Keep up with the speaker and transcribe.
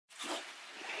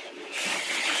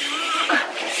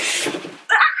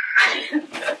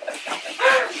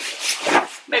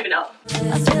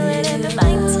I feel it in the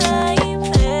nighttime.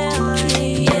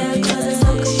 Yeah, 'cause it's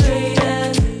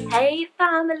orchestrated. Hey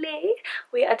family,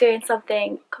 we are doing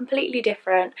something completely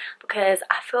different because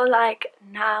I feel like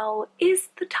now is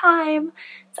the time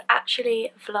to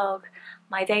actually vlog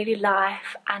my daily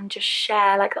life and just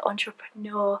share like the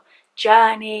entrepreneur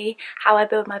journey, how I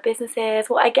build my businesses,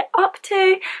 what I get up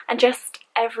to, and just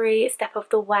every step of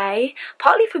the way.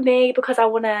 Partly for me because I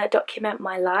want to document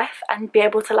my life and be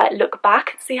able to like look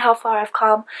back and see how far I've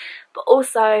come, but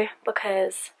also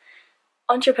because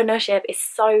entrepreneurship is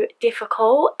so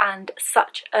difficult and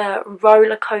such a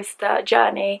roller coaster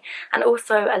journey, and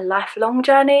also a lifelong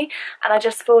journey, and I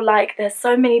just feel like there's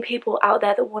so many people out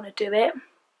there that want to do it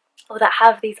or that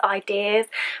have these ideas,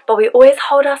 but we always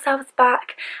hold ourselves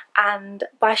back. And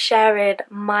by sharing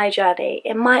my journey,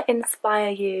 it might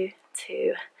inspire you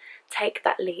to take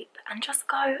that leap and just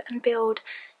go and build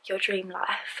your dream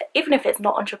life, even if it's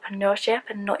not entrepreneurship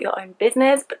and not your own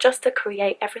business, but just to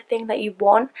create everything that you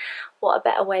want. What a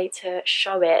better way to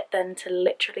show it than to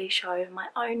literally show my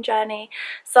own journey.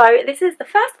 So this is the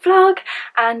first vlog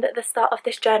and the start of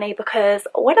this journey, because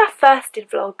when I first did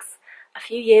vlogs a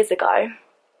few years ago,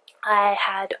 I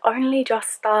had only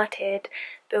just started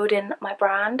building my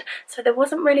brand, so there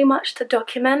wasn't really much to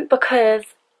document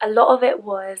because a lot of it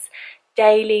was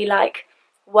daily, like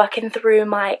working through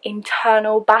my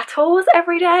internal battles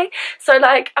every day. So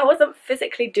like I wasn't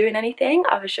physically doing anything,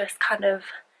 I was just kind of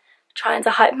trying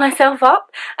to hype myself up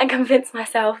and convince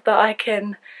myself that I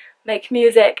can make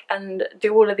music and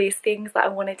do all of these things that I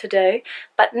wanted to do.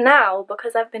 But now,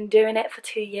 because I've been doing it for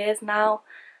 2 years now,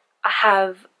 I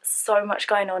have so much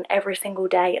going on every single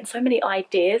day and so many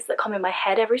ideas that come in my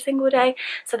head every single day.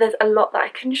 So there's a lot that I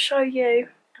can show you,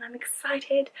 and I'm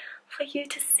excited for you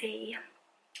to see.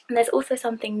 And there's also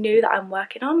something new that I'm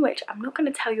working on, which I'm not going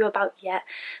to tell you about yet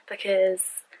because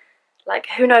like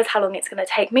who knows how long it's going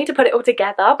to take me to put it all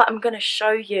together, but I'm going to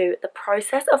show you the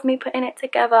process of me putting it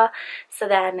together, so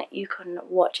then you can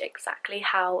watch exactly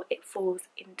how it falls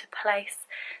into place.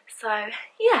 So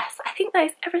yes, I think that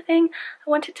is everything I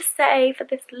wanted to say for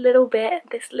this little bit,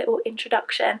 this little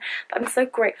introduction. But I'm so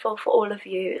grateful for all of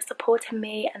you supporting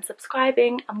me and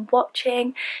subscribing and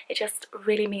watching. It just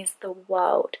really means the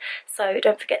world. So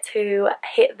don't forget to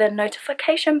hit the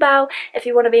notification bell if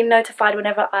you want to be notified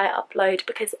whenever I upload,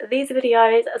 because these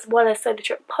videos, as well as Solo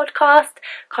Trip Podcast,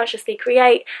 Consciously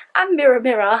Create, and Mirror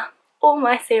Mirror, all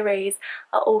my series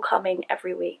are all coming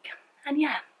every week. And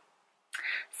yeah,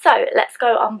 so let's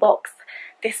go unbox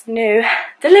this new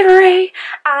delivery.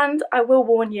 And I will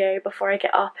warn you before I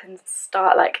get up and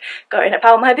start like going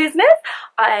about my business,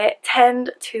 I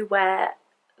tend to wear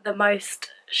the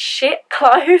most shit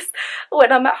clothes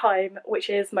when I'm at home, which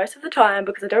is most of the time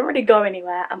because I don't really go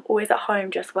anywhere. I'm always at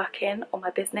home just working on my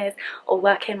business or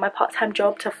working my part-time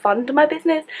job to fund my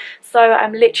business. So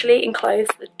I'm literally in clothes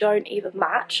that don't even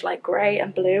match, like grey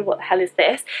and blue. What the hell is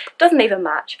this? Doesn't even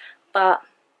match, but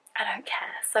I don't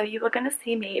care. So you are going to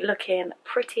see me looking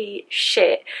pretty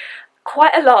shit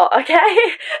quite a lot, okay?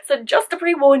 So just to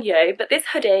pre-warn you, but this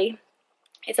hoodie,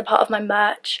 it's a part of my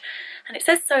merch, and it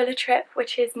says Solo Trip,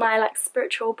 which is my like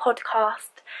spiritual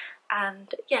podcast.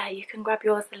 And yeah, you can grab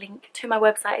yours. The link to my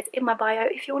website is in my bio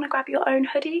if you want to grab your own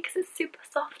hoodie, because it's super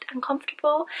soft and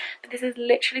comfortable. But this is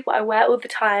literally what I wear all the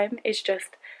time, is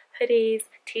just hoodies,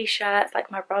 t-shirts, like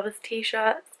my brother's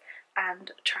t-shirts,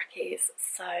 and trackies.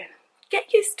 So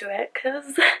get used to it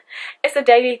because it's a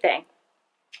daily thing.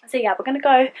 So yeah, we're gonna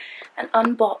go and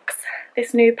unbox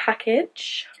this new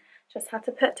package. Just had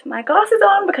to put my glasses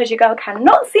on because your girl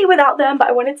cannot see without them, but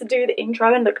I wanted to do the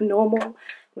intro and look normal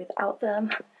without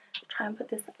them. Try and put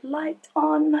this light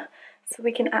on so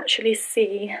we can actually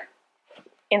see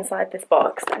inside this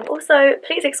box. And also,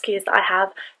 please excuse that I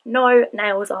have no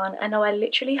nails on. I know I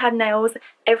literally had nails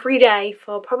every day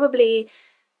for probably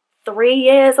 3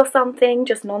 years or something,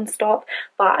 just non-stop,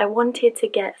 but I wanted to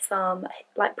get some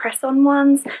like press-on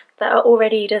ones that are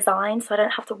already designed so I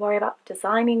don't have to worry about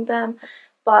designing them.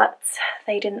 But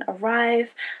they didn't arrive,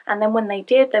 and then when they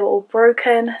did, they were all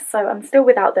broken, so I'm still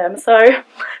without them. So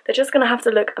they're just gonna have to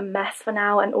look a mess for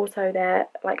now. And also they're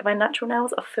like, my natural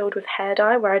nails are filled with hair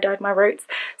dye where I dyed my roots,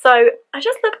 so I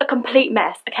just look a complete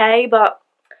mess, okay? But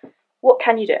what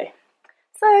can you do?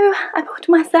 So I bought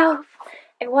myself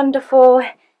a wonderful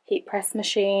heat press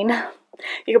machine.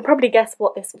 You can probably guess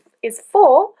what this is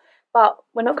for, but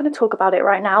we're not going to talk about it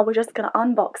right now. We're just going to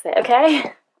unbox it,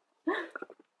 okay?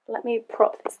 Let me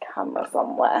prop this camera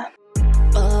somewhere.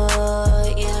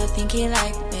 Oh, yeah, I think you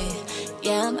like me.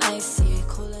 Yeah, I'm icy,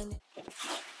 cool.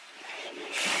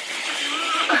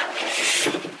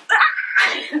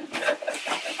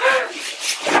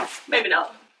 Maybe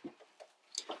not.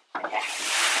 Okay.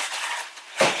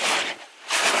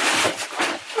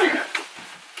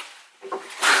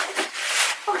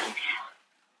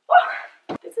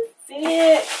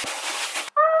 it.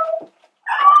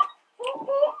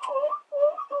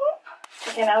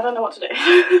 Okay, now I don't know what to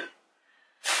do.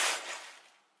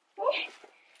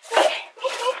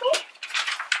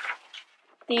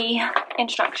 The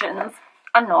instructions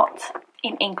are not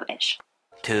in English.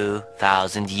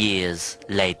 2,000 years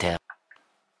later.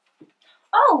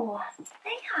 Oh,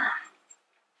 there.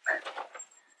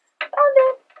 Found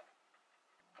it.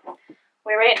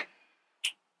 We're in.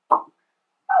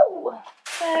 Oh,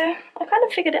 so I kind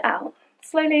of figured it out.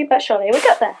 Slowly but surely, we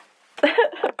got there.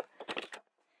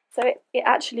 So it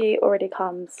actually already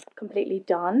comes completely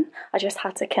done. I just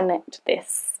had to connect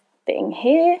this thing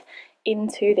here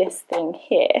into this thing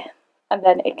here, and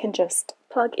then it can just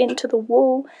plug into the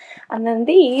wall. And then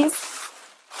these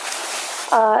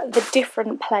are the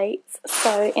different plates,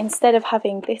 so instead of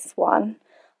having this one,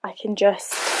 I can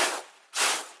just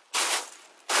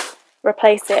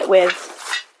replace it with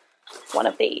one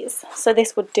of these. So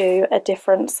this would do a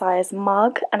different size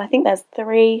mug, and I think there's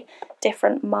 3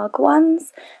 different mug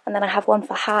ones, and then I have one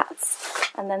for hats,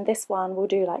 and then this one will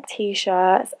do like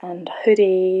t-shirts and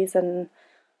hoodies and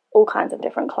all kinds of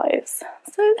different clothes.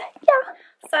 So yeah.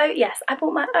 So yes, I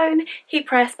bought my own heat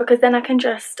press because then I can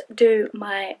just do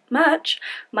my merch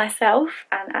myself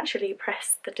and actually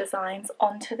press the designs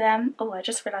onto them. Oh, I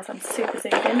just realised I'm super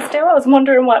zoomed in still. I was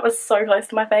wondering why it was so close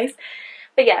to my face.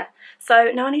 But yeah,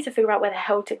 so now I need to figure out where the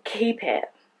hell to keep it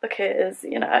because,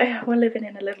 you know, we're living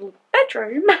in a little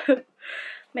bedroom.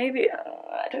 Maybe,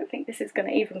 I don't think this is going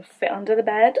to even fit under the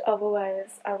bed,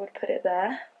 otherwise I would put it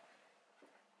there.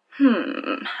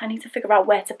 I need to figure out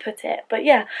where to put it. But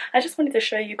yeah, I just wanted to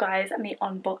show you guys me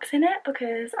unboxing it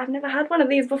because I've never had one of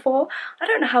these before. I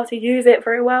don't know how to use it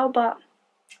very well, but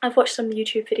I've watched some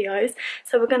YouTube videos,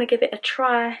 so we're going to give it a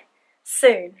try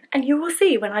soon, and you will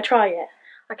see when I try it.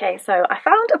 Okay, so I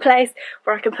found a place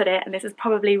where I can put it, and this is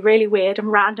probably really weird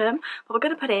and random, but we're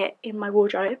going to put it in my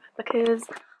wardrobe because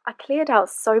I cleared out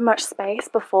so much space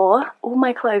before. All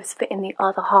my clothes fit in the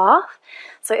other half,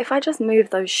 so if I just move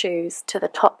those shoes to the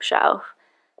top shelf,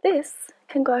 this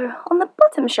can go on the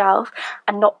bottom shelf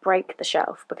and not break the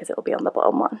shelf because it will be on the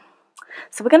bottom one.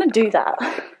 So we're going to do that.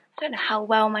 I don't know how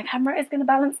well my camera is going to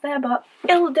balance there, but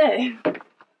it'll do.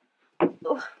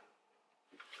 Ugh.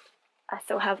 I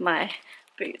still have my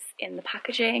boots in the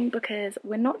packaging because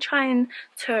we're not trying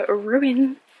to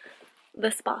ruin the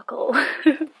sparkle.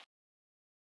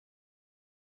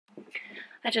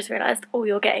 I just realised all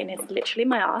you're getting is literally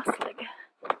my ass. Like,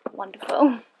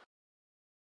 wonderful.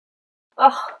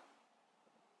 Oh,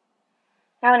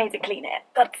 now I need to clean it.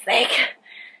 God's sake.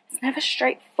 It's never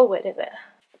straightforward, is it?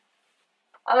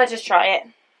 I'll just try it.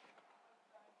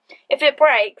 If it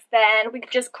breaks, then we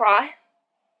could just cry.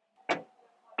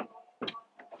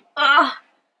 Ah,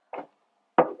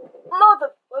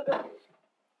 motherfucker.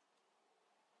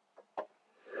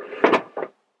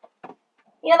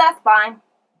 Yeah, that's fine.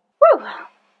 Woo.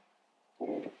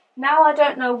 Now I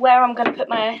don't know where I'm going to put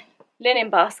my linen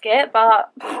basket,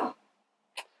 but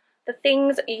the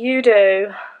things you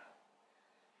do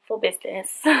for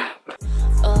business.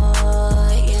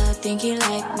 Oh, yeah, I think you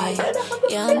like me.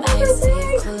 Yeah, I'm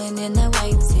icy, cooling in that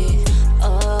white tee.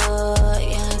 Oh,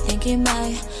 yeah, I think you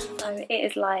might. So it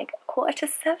is like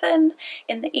 7:15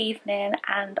 in the evening,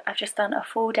 and I've just done a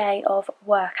full day of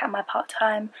work at my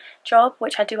part-time job,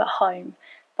 which I do at home.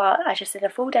 But I just did a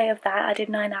full day of that. I did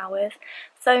 9 hours.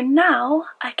 So now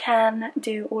I can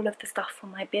do all of the stuff for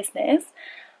my business.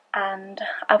 And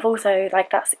I've also,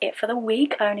 like, that's it for the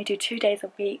week. I only do 2 days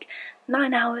a week,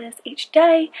 9 hours each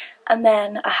day. And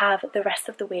then I have the rest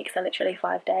of the week, so literally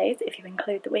 5 days if you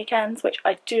include the weekends, which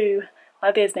I do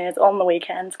my business on the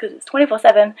weekends because it's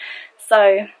 24/7.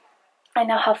 So I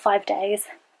now have 5 days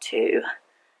to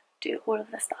do all of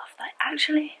the stuff that I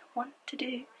actually want to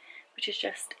do, which is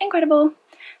just incredible.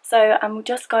 So I'm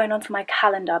just going onto my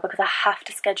calendar because I have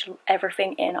to schedule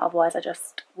everything in, otherwise I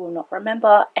just will not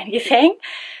remember anything.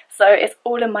 So it's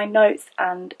all in my notes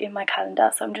and in my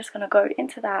calendar, so I'm just going to go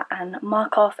into that and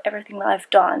mark off everything that I've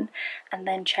done and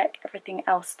then check everything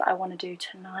else that I want to do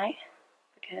tonight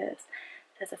because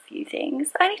there's a few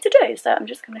things I need to do. So I'm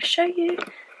just going to show you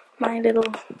my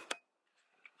little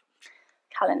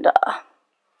calendar.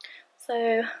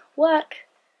 So work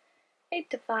 8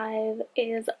 to 5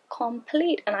 is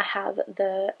complete, and I have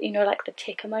the, you know, like the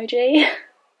tick emoji.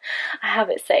 I have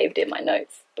it saved in my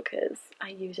notes because I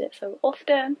use it so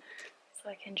often, so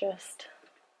I can just,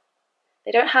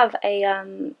 they don't have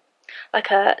a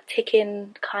like a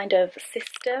ticking kind of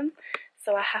system,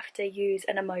 so I have to use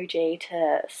an emoji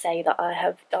to say that I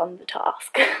have done the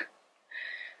task.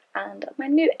 And my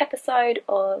new episode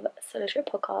of Solo Trip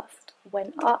Podcast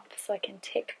went up, so I can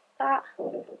tick that.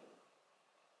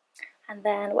 And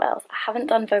then what else? I haven't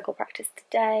done vocal practice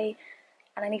today,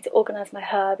 and I need to organise my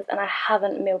herbs, and I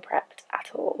haven't meal prepped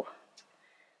at all.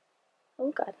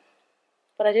 Oh god.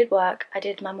 But I did work, I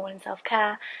did my morning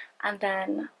self-care, and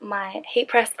then my heat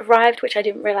press arrived, which I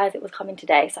didn't realise it was coming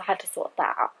today, so I had to sort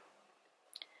that out.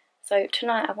 So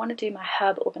tonight I want to do my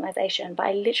herb organisation, but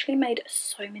I literally made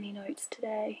so many notes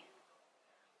today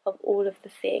of all of the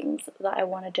things that I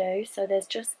want to do. So there's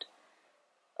just,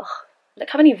 look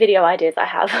how many video ideas I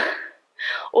have.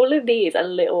 All of these are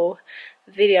little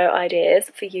video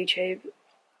ideas for YouTube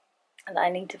that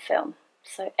I need to film.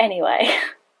 So anyway,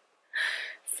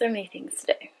 so many things to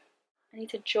do. I need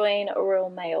to join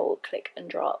Royal Mail click and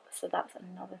drop, so that's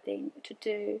another thing to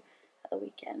do at the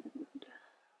weekend.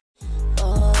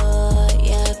 Oh,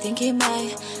 yeah, I think it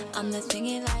might. I'm just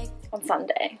thinking like On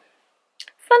Sunday.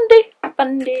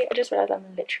 I just realised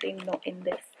I'm literally not in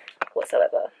this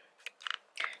whatsoever.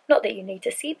 Not that you need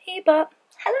to see me, but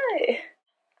hello.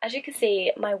 As you can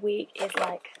see, my week is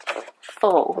like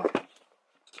full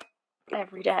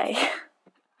every day.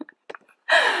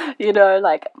 You know,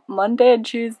 like Monday and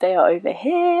Tuesday are over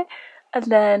here, and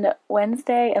then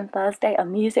Wednesday and Thursday are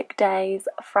music days,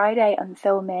 Friday I'm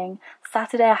filming,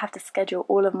 Saturday I have to schedule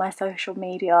all of my social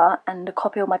media and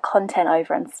copy all my content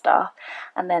over and stuff,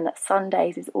 and then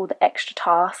Sundays is all the extra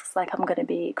tasks, like I'm going to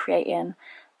be creating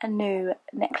a new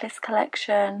necklace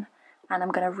collection, and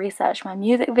I'm going to research my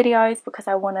music videos because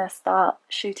I want to start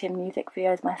shooting music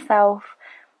videos myself,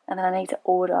 and then I need to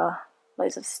order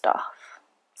loads of stuff.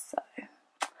 So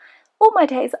all my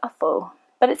days are full,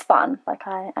 but it's fun. Like,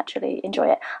 I actually enjoy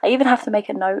it. I even have to make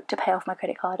a note to pay off my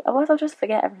credit card, otherwise I'll just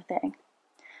forget everything.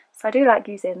 So I do like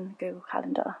using Google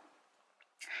Calendar.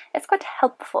 It's quite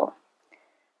helpful.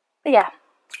 But yeah,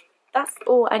 that's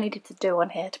all I needed to do on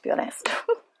here, to be honest.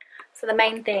 So the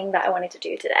main thing that I wanted to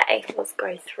do today was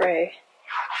go through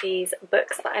these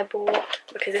books that I bought,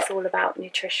 because it's all about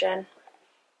nutrition.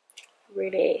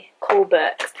 Really cool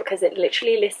books, because it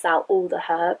literally lists out all the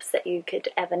herbs that you could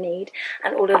ever need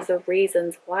and all of the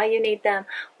reasons why you need them,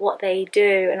 what they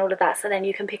do and all of that, so then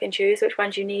you can pick and choose which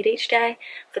ones you need each day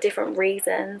for different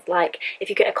reasons. Like if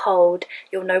you get a cold,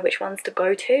 you'll know which ones to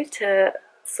go to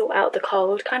sort out the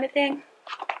cold kind of thing.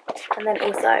 And then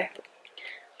also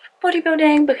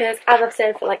bodybuilding, because as I've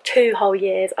said for like 2 whole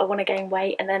years I want to gain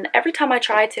weight, and then every time I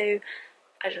try to,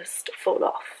 I just fall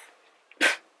off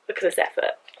because it's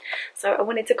effort. So I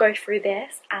wanted to go through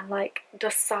this and like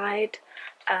decide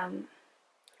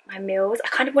my meals. I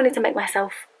kind of wanted to make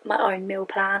myself my own meal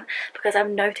plan, because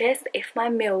I've noticed if my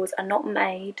meals are not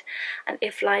made and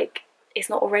if like it's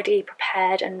not already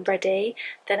prepared and ready,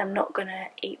 then I'm not gonna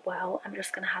eat well. I'm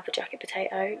just gonna have a jacket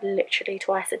potato literally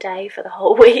twice a day for the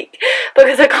whole week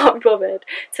because I can't be bothered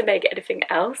to make anything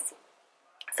else.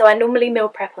 So I normally meal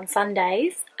prep on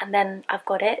Sundays, and then I've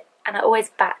got it. And I always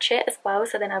batch it as well,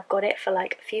 so then I've got it for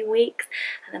like a few weeks,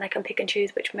 and then I can pick and choose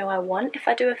which meal I want if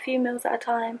I do a few meals at a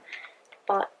time.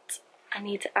 But I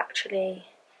need to actually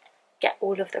get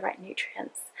all of the right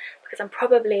nutrients, because I'm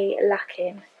probably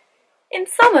lacking in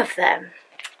some of them.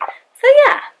 So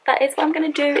yeah, that is what I'm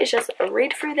going to do, is just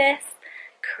read through this,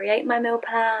 create my meal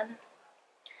plan,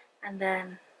 and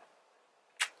then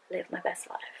live my best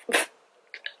life.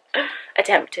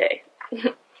 Attempt to.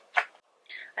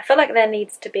 I feel like there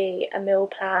needs to be a meal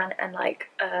plan and like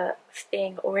a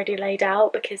thing already laid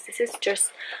out, because this is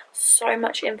just so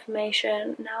much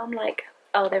information. Now I'm like,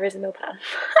 oh, there is a meal plan.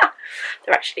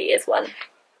 There actually is one,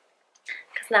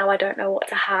 because now I don't know what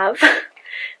to have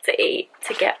to eat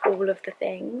to get all of the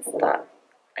things that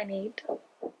I need.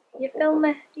 You feel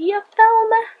me? You feel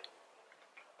me?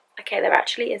 Okay, there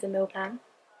actually is a meal plan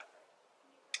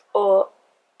or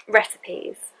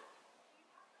recipes.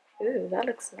 Ooh, that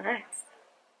looks nice.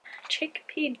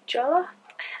 Chickpea jollof,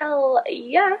 hell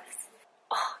yes.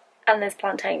 Oh, and there's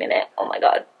plantain in it. Oh my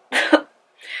god.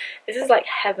 This is like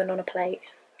heaven on a plate.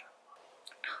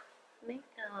 Oh my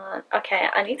god. Okay,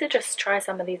 I need to just try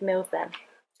some of these meals then.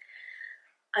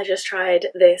 I just tried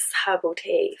this herbal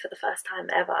tea for the first time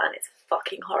ever, and it's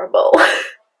fucking horrible.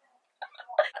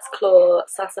 That's claw,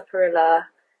 sarsaparilla,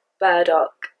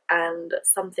 burdock, and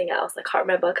something else. I can't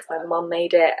remember because my mum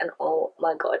made it, and oh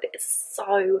my god, it's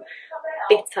so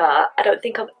bitter. I don't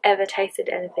think I've ever tasted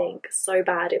anything so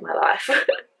bad in my life.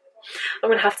 I'm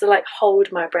gonna have to like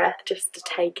hold my breath just to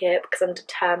take it, because I'm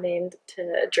determined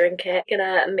to drink it. I'm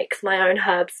gonna mix my own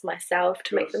herbs myself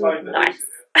to make them nice.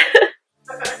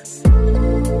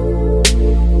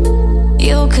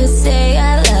 You could say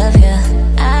I